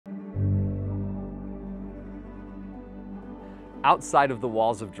Outside of the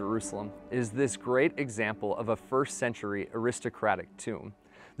walls of Jerusalem is this great example of a first century aristocratic tomb.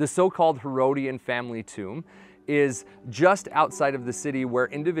 The so-called Herodian family tomb is just outside of the city where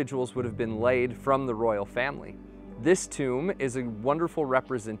individuals would have been laid from the royal family. This tomb is a wonderful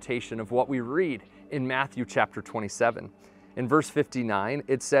representation of what we read in Matthew chapter 27. In verse 59,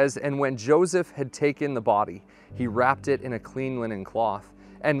 it says, "And when Joseph had taken the body, he wrapped it in a clean linen cloth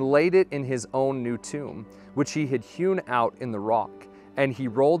and laid it in his own new tomb, which he had hewn out in the rock. And he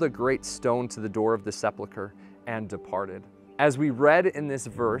rolled a great stone to the door of the sepulchre and departed." As we read in this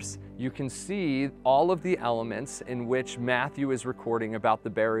verse, you can see all of the elements in which Matthew is recording about the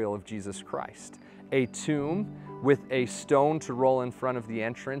burial of Jesus Christ. A tomb with a stone to roll in front of the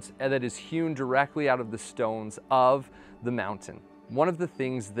entrance that is hewn directly out of the stones of the mountain. One of the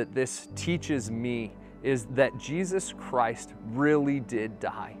things that this teaches me is that Jesus Christ really did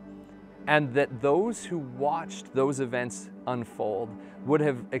die, and that those who watched those events unfold would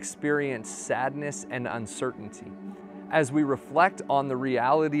have experienced sadness and uncertainty. As we reflect on the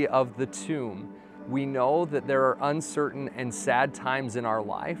reality of the tomb, we know that there are uncertain and sad times in our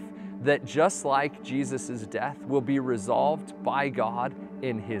life that, just like Jesus' death, will be resolved by God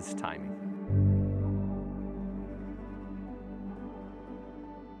in His timing.